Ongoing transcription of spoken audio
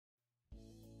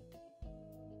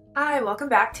Hi, welcome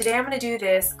back. Today I'm going to do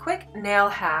this quick nail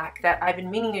hack that I've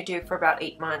been meaning to do for about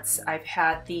 8 months. I've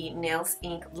had the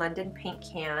NailsInc London Paint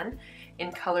Can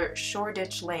in color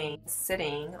Shoreditch Lane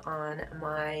sitting on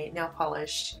my nail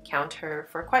polish counter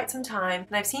for quite some time,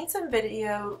 and I've seen some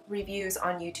video reviews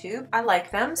on YouTube. I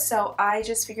like them, so I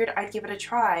just figured I'd give it a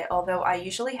try, although I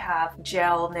usually have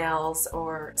gel nails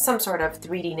or some sort of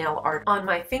 3D nail art on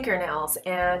my fingernails,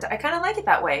 and I kind of like it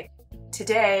that way.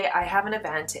 Today I have an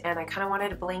event and I kind of wanted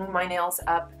to bling my nails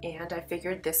up, and I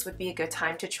figured this would be a good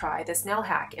time to try this nail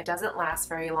hack. It doesn't last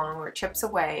very long or it chips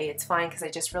away. It's fine because I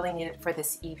just really need it for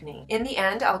this evening. In the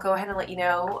end, I'll go ahead and let you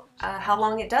know how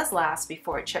long it does last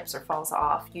before it chips or falls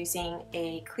off using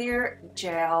a clear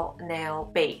gel nail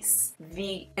base.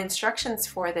 The instructions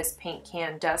for this paint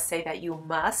can does say that you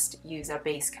must use a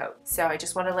base coat. So I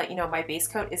just want to let you know my base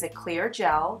coat is a clear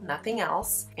gel, nothing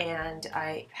else, and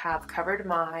I have covered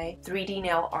my 3D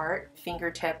nail art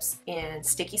fingertips in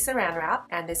sticky saran wrap,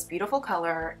 and this beautiful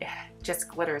color just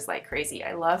glitters like crazy.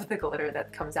 I love the glitter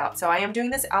that comes out. So I am doing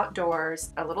this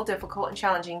outdoors, a little difficult and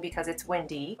challenging because it's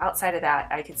windy. Outside of that,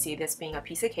 I could see this being a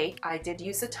piece of cake. I did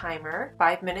use a timer.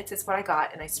 5 minutes is what I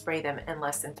got, and I sprayed them in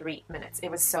less than 3 minutes.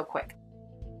 It was so quick.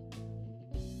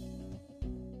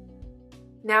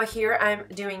 Now here I'm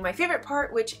doing my favorite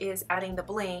part, which is adding the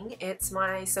bling. It's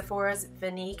my Sephora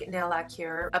Venique nail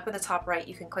lacquer. Up in the top right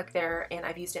you can click there, and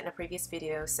I've used it in a previous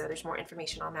video, so there's more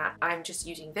information on that. I'm just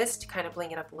using this to kind of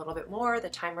bling it up a little bit more. The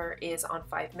timer is on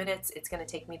 5 minutes. It's going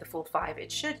to take me the full 5.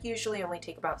 It should usually only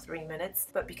take about 3 minutes,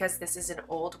 but because this is an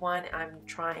old one, I'm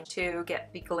trying to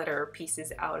get the glitter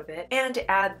pieces out of it and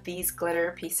add these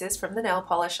glitter pieces from the nail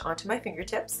polish onto my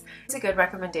fingertips. It's a good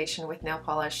recommendation with nail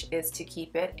polish is to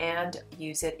keep it and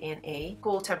use it in a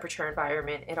cool temperature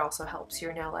environment. It also helps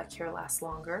your nail lacquer last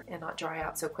longer and not dry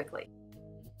out so quickly.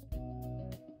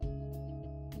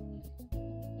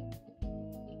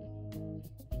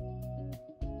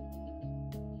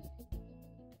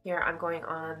 Here I'm going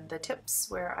on the tips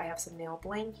where I have some nail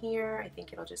bling here. I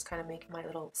think it'll just kind of make my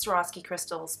little Swarovski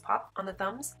crystals pop on the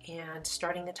thumbs. And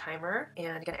starting the timer, and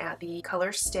I'm going to add the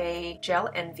Colorstay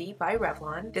Gel Envy by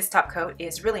Revlon. This top coat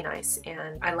is really nice,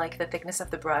 and I like the thickness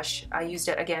of the brush. I used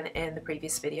it again in the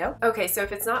previous video. Okay, so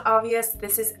if it's not obvious,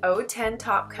 this is 010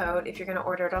 top coat if you're going to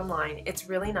order it online. It's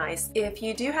really nice. If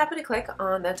you do happen to click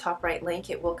on the top right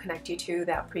link, it will connect you to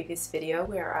that previous video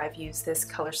where I've used this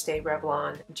Colorstay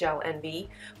Revlon Gel Envy,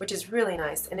 which is really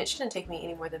nice, and it shouldn't take me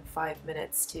any more than 5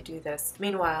 minutes to do this.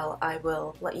 Meanwhile, I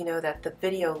will let you know that the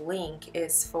video link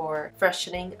is for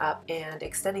freshening up and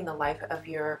extending the life of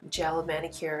your gel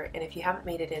manicure, and if you haven't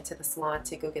made it into the salon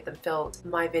to go get them filled,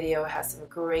 my video has some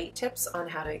great tips on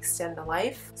how to extend the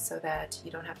life so that you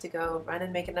don't have to go run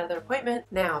and make another appointment.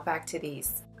 Now back to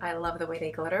these. I love the way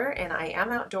they glitter, and I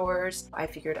am outdoors. I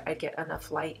figured I'd get enough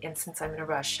light, and since I'm in a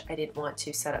rush, I didn't want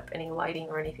to set up any lighting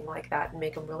or anything like that and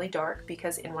make them really dark,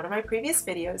 because in one of my previous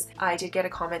videos, I did get a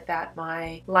comment that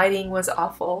my lighting was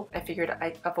awful. I figured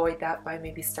I'd avoid that by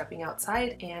maybe stepping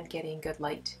outside and getting good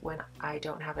light when I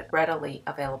don't have it readily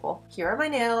available. Here are my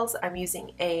nails. I'm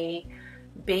using a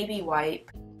baby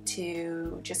wipe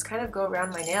to just kind of go around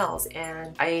my nails,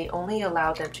 and I only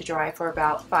allowed them to dry for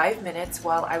about 5 minutes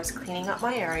while I was cleaning up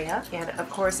my area. And of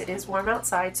course it is warm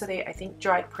outside, so they, I think,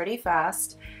 dried pretty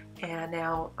fast. And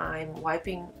now I'm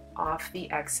wiping off the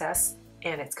excess,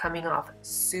 and it's coming off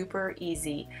super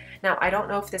easy. Now I don't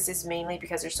know if this is mainly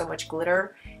because there's so much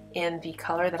glitter in the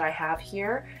color that I have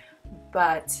here,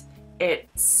 but it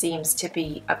seems to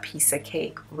be a piece of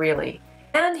cake, really.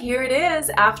 And here it is.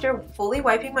 After fully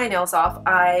wiping my nails off,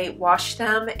 I washed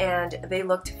them and they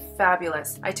looked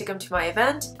fabulous. I took them to my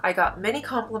event. I got many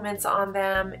compliments on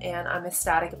them, and I'm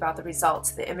ecstatic about the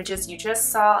results. The images you just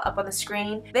saw up on the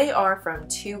screen, they are from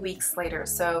 2 weeks later,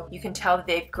 so you can tell that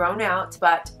they've grown out,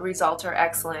 but results are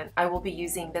excellent. I will be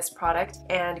using this product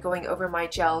and going over my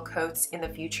gel coats in the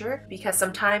future, because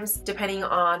sometimes, depending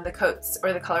on the coats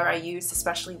or the color I use,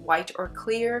 especially white or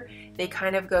clear, they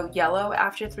kind of go yellow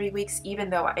after 3 weeks, even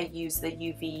though I use the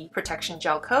UV protection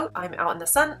gel coat. I'm out in the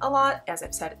sun a lot, as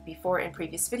I've said before in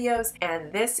previous videos,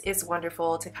 and this is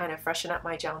wonderful to kind of freshen up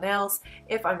my gel nails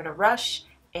if I'm in a rush,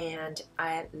 and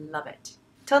I love it.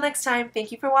 Till next time,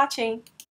 thank you for watching.